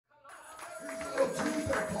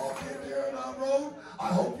Tuesday, Paul Kandera and I wrote. I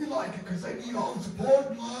hope you like it because they need all the support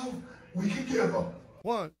and love we can give them.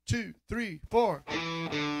 1, 2, 3, 4.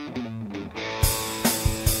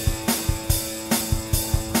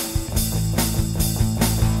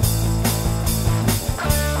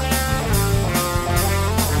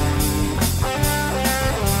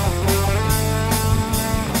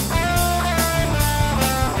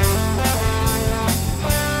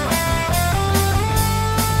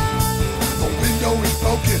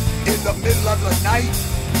 In the middle of the night,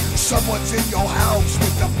 someone's in your house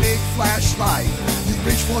with a big flashlight. You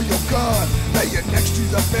reach for your gun, lay it next to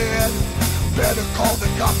the bed. Better call the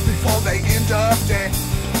cops before they end up dead.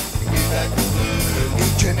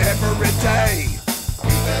 Each and every day,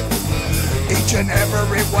 each and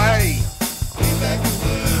every way,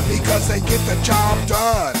 because they get the job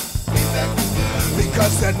done,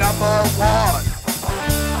 because they're number one.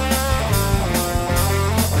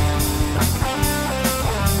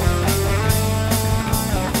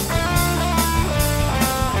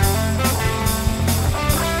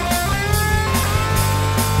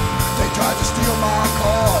 My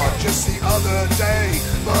car just the other day,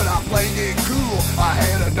 but I played it cool, I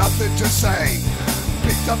had nothing to say.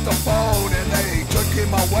 Picked up the phone and they took him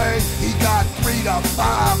away. He got 3 to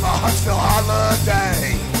 5, a Huntsville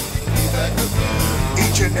holiday.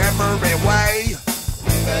 Each and every way,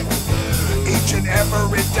 each and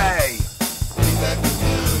every day,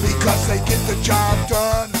 because they get the job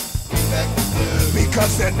done,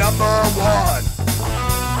 because they're number one.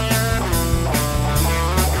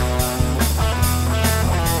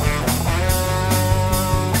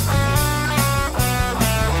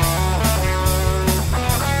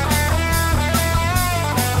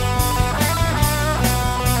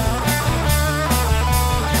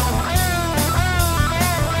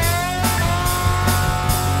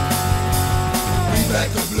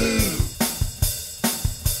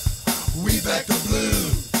 We back the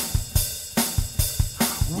blue.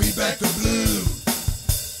 We back the blue.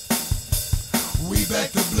 We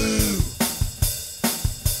back the blue.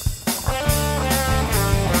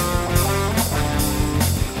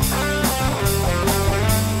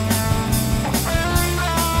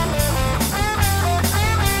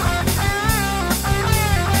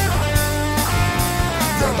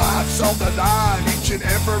 Your life's on the line each and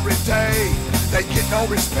every day. They get no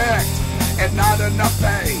respect and not enough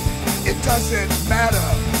pay. It doesn't matter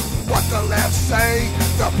what the left say.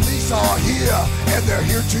 The police are here and they're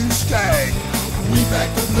here to stay. We back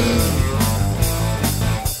the blue.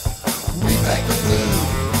 We back the blue.